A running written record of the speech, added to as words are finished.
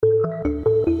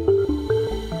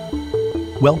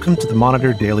Welcome to the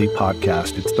Monitor Daily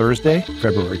Podcast. It's Thursday,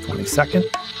 February 22nd.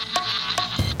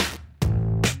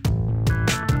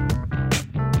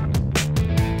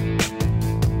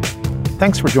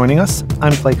 Thanks for joining us.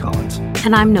 I'm Clay Collins.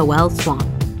 And I'm Noelle Swan.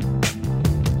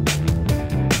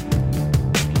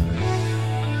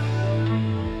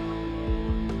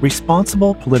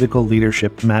 Responsible political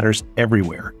leadership matters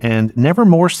everywhere, and never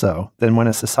more so than when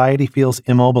a society feels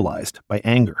immobilized by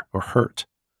anger or hurt.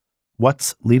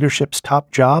 What's leadership's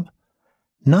top job?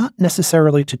 Not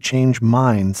necessarily to change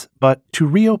minds, but to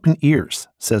reopen ears,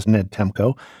 says Ned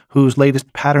Temko, whose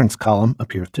latest Patterns column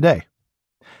appears today.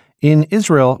 In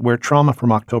Israel, where trauma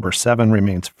from October 7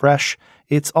 remains fresh,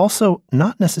 it's also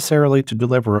not necessarily to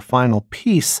deliver a final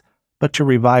peace, but to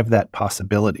revive that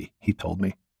possibility, he told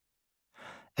me.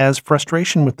 As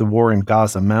frustration with the war in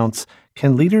Gaza mounts,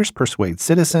 can leaders persuade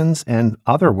citizens and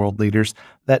other world leaders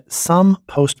that some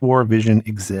post-war vision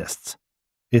exists?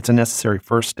 It's a necessary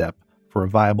first step for a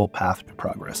viable path to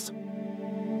progress.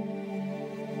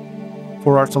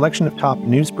 For our selection of top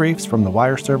news briefs from the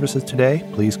wire services today,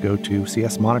 please go to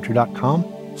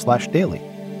csmonitor.com/daily.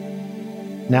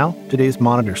 Now, today's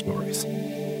Monitor stories.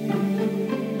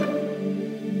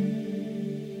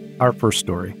 Our first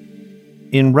story.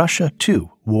 In Russia, too,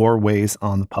 war weighs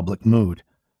on the public mood.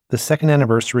 The second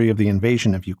anniversary of the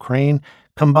invasion of Ukraine,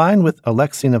 combined with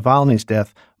Alexei Navalny's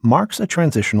death, marks a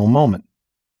transitional moment.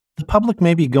 The public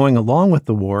may be going along with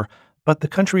the war, but the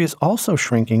country is also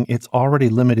shrinking its already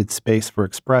limited space for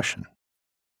expression.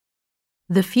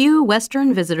 The few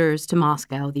Western visitors to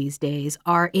Moscow these days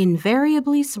are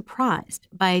invariably surprised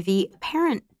by the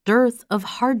apparent dearth of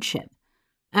hardship.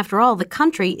 After all, the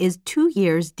country is 2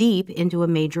 years deep into a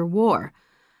major war.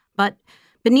 But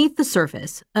beneath the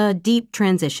surface, a deep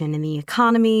transition in the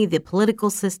economy, the political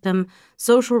system,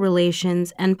 social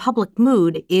relations, and public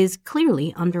mood is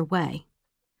clearly underway.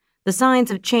 The signs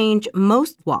of change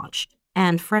most watched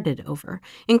and fretted over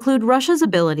include Russia's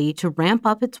ability to ramp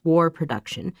up its war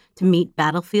production to meet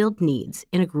battlefield needs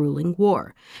in a grueling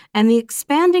war, and the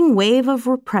expanding wave of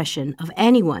repression of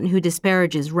anyone who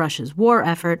disparages Russia's war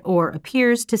effort or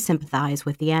appears to sympathize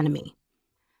with the enemy.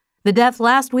 The death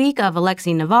last week of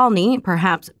Alexei Navalny,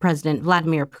 perhaps President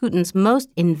Vladimir Putin's most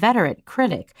inveterate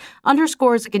critic,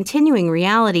 underscores a continuing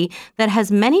reality that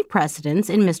has many precedents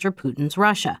in Mr. Putin's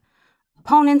Russia.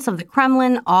 Opponents of the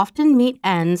Kremlin often meet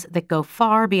ends that go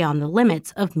far beyond the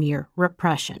limits of mere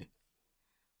repression.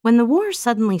 When the war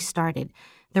suddenly started,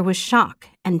 there was shock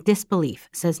and disbelief,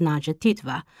 says Nadja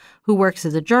Titva, who works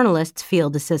as a journalist's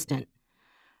field assistant.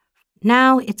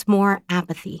 Now it's more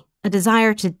apathy, a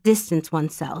desire to distance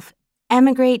oneself,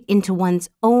 emigrate into one's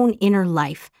own inner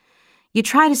life. You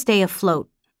try to stay afloat.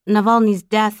 Navalny's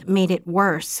death made it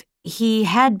worse. He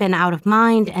had been out of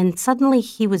mind, and suddenly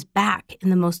he was back in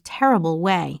the most terrible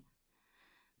way.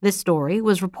 This story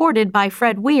was reported by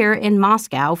Fred Weir in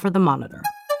Moscow for The Monitor.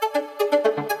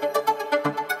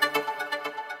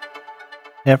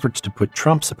 Efforts to put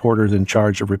Trump supporters in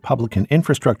charge of Republican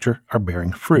infrastructure are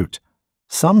bearing fruit.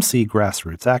 Some see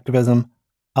grassroots activism,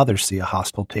 others see a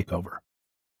hostile takeover.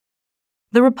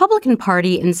 The Republican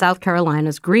Party in South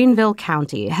Carolina's Greenville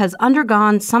County has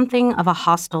undergone something of a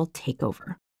hostile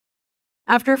takeover.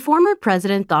 After former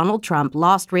President Donald Trump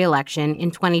lost re-election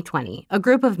in 2020, a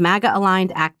group of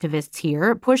MAGA-aligned activists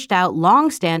here pushed out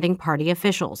long-standing party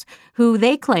officials, who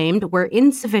they claimed were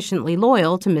insufficiently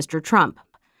loyal to Mr. Trump.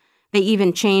 They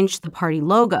even changed the party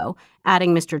logo,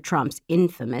 adding Mr. Trump's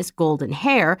infamous golden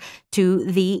hair to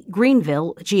the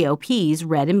Greenville GOP's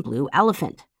red and blue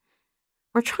elephant.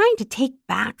 We're trying to take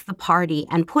back the party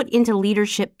and put into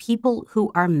leadership people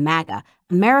who are MAGA,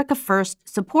 America First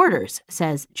supporters,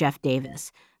 says Jeff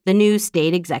Davis, the new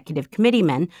state executive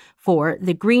committeeman for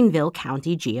the Greenville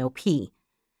County GOP.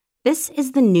 This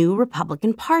is the new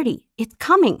Republican Party. It's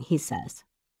coming, he says.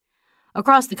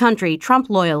 Across the country, Trump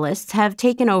loyalists have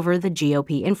taken over the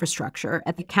GOP infrastructure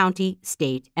at the county,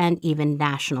 state, and even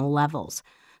national levels.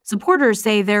 Supporters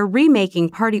say they're remaking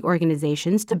party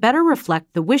organizations to better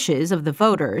reflect the wishes of the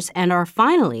voters and are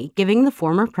finally giving the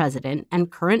former president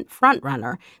and current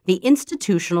frontrunner the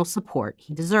institutional support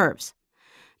he deserves.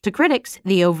 To critics,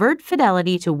 the overt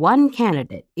fidelity to one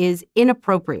candidate is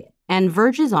inappropriate and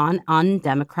verges on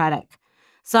undemocratic.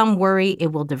 Some worry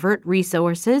it will divert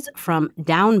resources from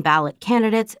down-ballot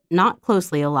candidates not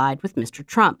closely allied with Mr.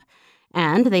 Trump.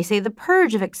 And they say the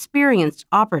purge of experienced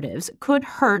operatives could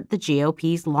hurt the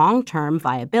GOP's long-term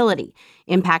viability,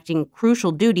 impacting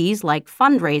crucial duties like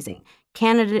fundraising,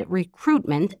 candidate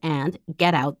recruitment, and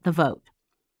get out the vote.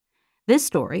 This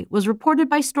story was reported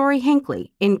by Story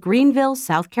Hinckley in Greenville,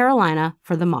 South Carolina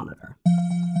for The Monitor.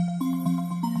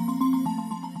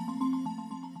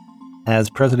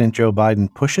 As President Joe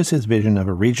Biden pushes his vision of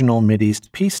a regional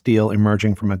Mideast peace deal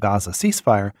emerging from a Gaza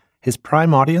ceasefire, his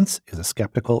prime audience is a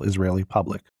skeptical Israeli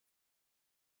public.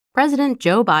 President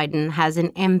Joe Biden has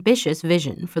an ambitious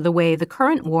vision for the way the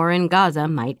current war in Gaza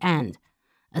might end.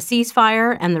 A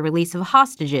ceasefire and the release of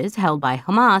hostages held by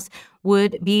Hamas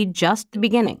would be just the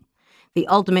beginning. The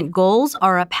ultimate goals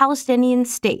are a Palestinian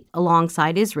state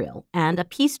alongside Israel and a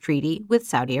peace treaty with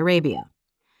Saudi Arabia.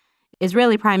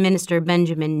 Israeli Prime Minister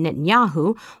Benjamin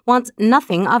Netanyahu wants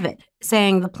nothing of it,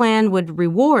 saying the plan would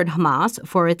reward Hamas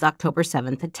for its October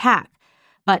 7th attack.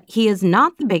 But he is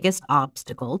not the biggest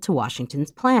obstacle to Washington's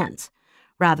plans.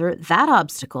 Rather, that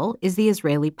obstacle is the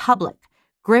Israeli public,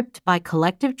 gripped by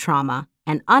collective trauma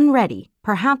and unready,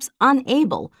 perhaps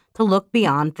unable, to look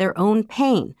beyond their own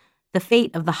pain, the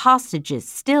fate of the hostages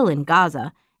still in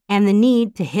Gaza, and the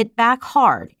need to hit back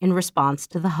hard in response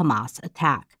to the Hamas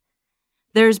attack.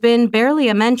 There's been barely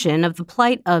a mention of the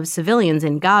plight of civilians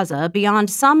in Gaza beyond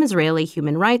some Israeli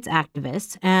human rights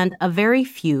activists and a very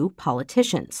few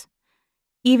politicians.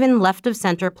 Even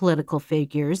left-of-center political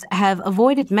figures have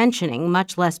avoided mentioning,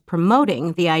 much less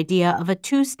promoting, the idea of a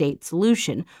two-state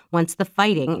solution once the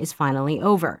fighting is finally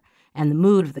over, and the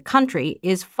mood of the country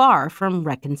is far from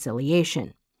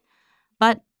reconciliation.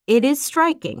 But it is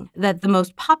striking that the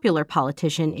most popular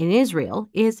politician in Israel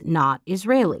is not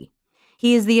Israeli.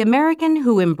 He is the American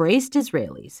who embraced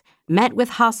Israelis, met with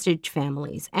hostage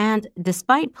families, and,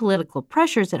 despite political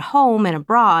pressures at home and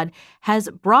abroad, has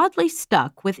broadly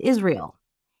stuck with Israel.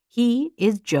 He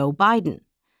is Joe Biden.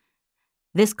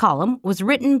 This column was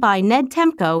written by Ned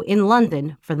Temko in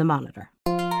London for The Monitor.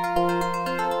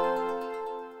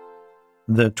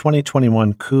 The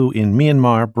 2021 coup in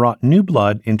Myanmar brought new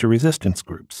blood into resistance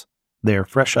groups. Their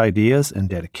fresh ideas and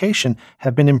dedication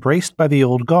have been embraced by the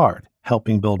old guard,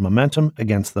 helping build momentum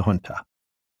against the junta.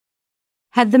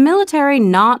 Had the military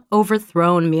not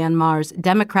overthrown Myanmar's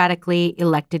democratically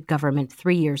elected government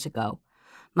 3 years ago,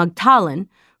 Magdalene,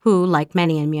 who, like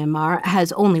many in Myanmar,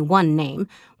 has only one name,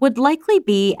 would likely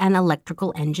be an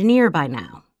electrical engineer by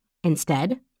now.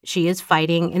 Instead, she is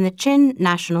fighting in the Chin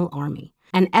National Army,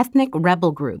 an ethnic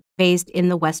rebel group based in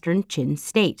the western Chin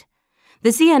state. The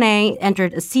CNA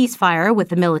entered a ceasefire with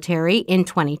the military in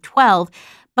 2012,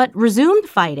 but resumed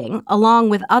fighting along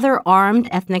with other armed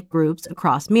ethnic groups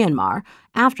across Myanmar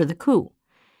after the coup.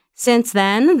 Since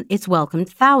then, it's welcomed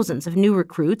thousands of new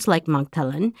recruits like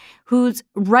Magdalene, whose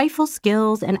rifle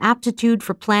skills and aptitude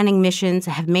for planning missions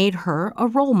have made her a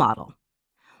role model.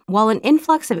 While an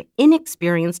influx of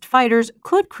inexperienced fighters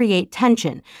could create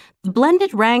tension, the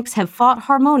blended ranks have fought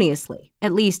harmoniously,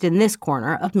 at least in this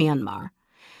corner of Myanmar.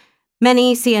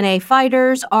 Many CNA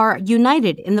fighters are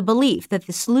united in the belief that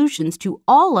the solutions to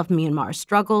all of Myanmar's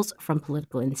struggles, from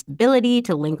political instability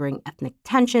to lingering ethnic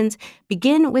tensions,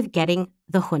 begin with getting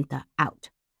the junta out.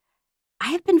 I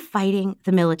have been fighting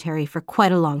the military for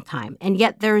quite a long time, and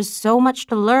yet there is so much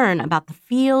to learn about the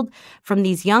field from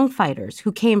these young fighters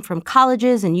who came from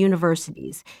colleges and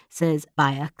universities, says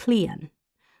Baya Klian,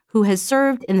 who has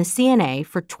served in the CNA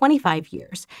for 25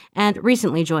 years and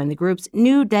recently joined the group's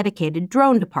new dedicated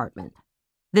drone department.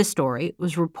 This story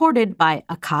was reported by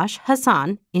Akash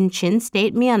Hassan in Chin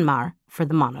State, Myanmar, for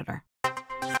The Monitor.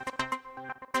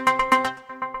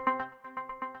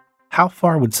 How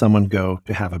far would someone go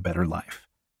to have a better life?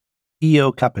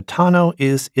 Io Capitano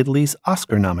is Italy's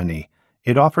Oscar nominee.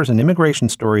 It offers an immigration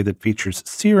story that features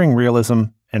searing realism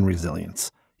and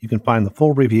resilience. You can find the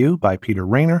full review by Peter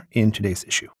Rayner in today's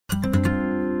issue.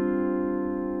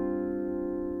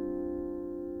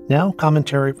 Now,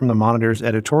 commentary from the Monitor's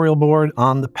editorial board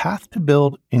on the path to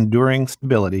build enduring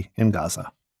stability in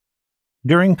Gaza.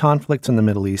 During conflicts in the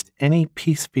Middle East, any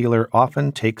peace feeler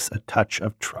often takes a touch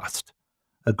of trust.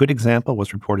 A good example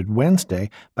was reported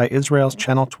Wednesday by Israel's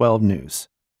Channel 12 News.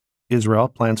 Israel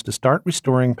plans to start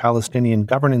restoring Palestinian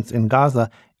governance in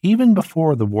Gaza even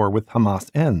before the war with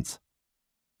Hamas ends.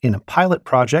 In a pilot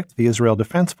project, the Israel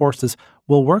Defense Forces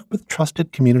will work with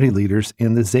trusted community leaders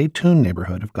in the Zaytun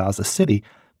neighborhood of Gaza City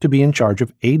to be in charge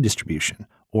of aid distribution,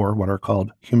 or what are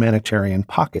called humanitarian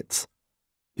pockets.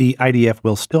 The IDF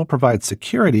will still provide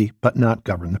security, but not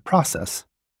govern the process.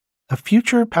 A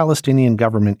future Palestinian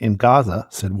government in Gaza,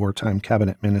 said wartime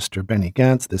cabinet minister Benny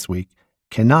Gantz this week,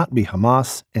 cannot be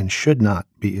Hamas and should not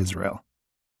be Israel.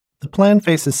 The plan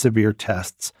faces severe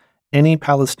tests. Any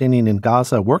Palestinian in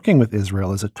Gaza working with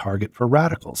Israel is a target for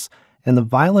radicals, and the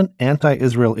violent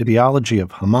anti-Israel ideology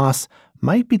of Hamas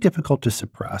might be difficult to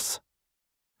suppress.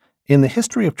 In the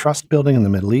history of trust building in the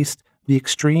Middle East, the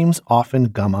extremes often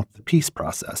gum up the peace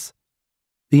process.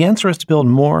 The answer is to build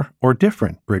more or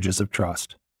different bridges of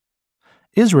trust.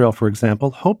 Israel, for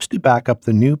example, hopes to back up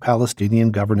the new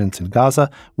Palestinian governance in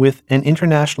Gaza with an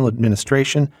international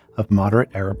administration of moderate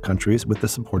Arab countries with the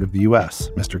support of the U.S.,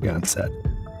 Mr. Gantz said.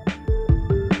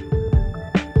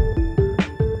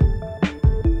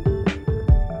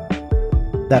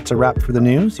 That's a wrap for the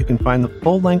news. You can find the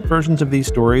full-length versions of these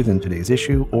stories in today's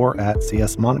issue or at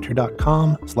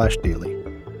csmonitor.com/daily.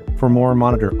 For more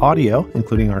Monitor audio,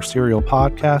 including our serial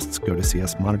podcasts, go to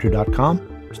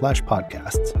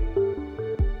csmonitor.com/podcasts.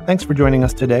 Thanks for joining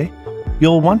us today.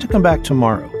 You'll want to come back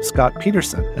tomorrow. Scott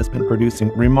Peterson has been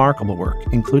producing remarkable work,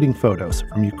 including photos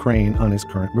from Ukraine on his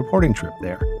current reporting trip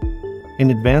there. In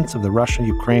advance of the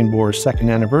Russia-Ukraine war's second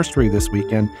anniversary this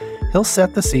weekend, he'll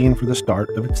set the scene for the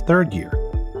start of its third year.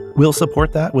 We'll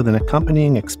support that with an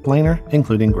accompanying explainer,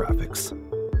 including graphics.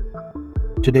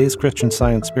 Today's Christian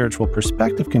Science Spiritual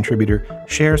Perspective contributor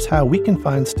shares how we can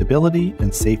find stability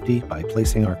and safety by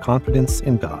placing our confidence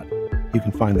in God. You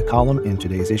can find the column in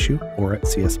today's issue or at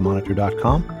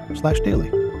csmonitor.com/daily.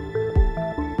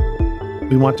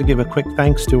 We want to give a quick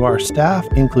thanks to our staff,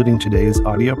 including today's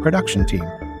audio production team,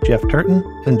 Jeff Turton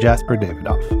and Jasper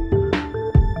Davidoff.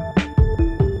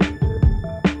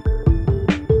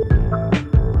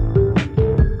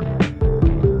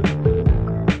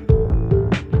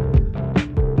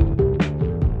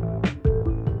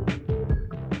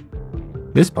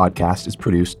 This podcast is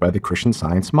produced by the Christian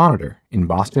Science Monitor in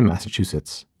Boston,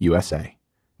 Massachusetts, USA.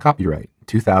 Copyright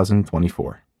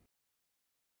 2024.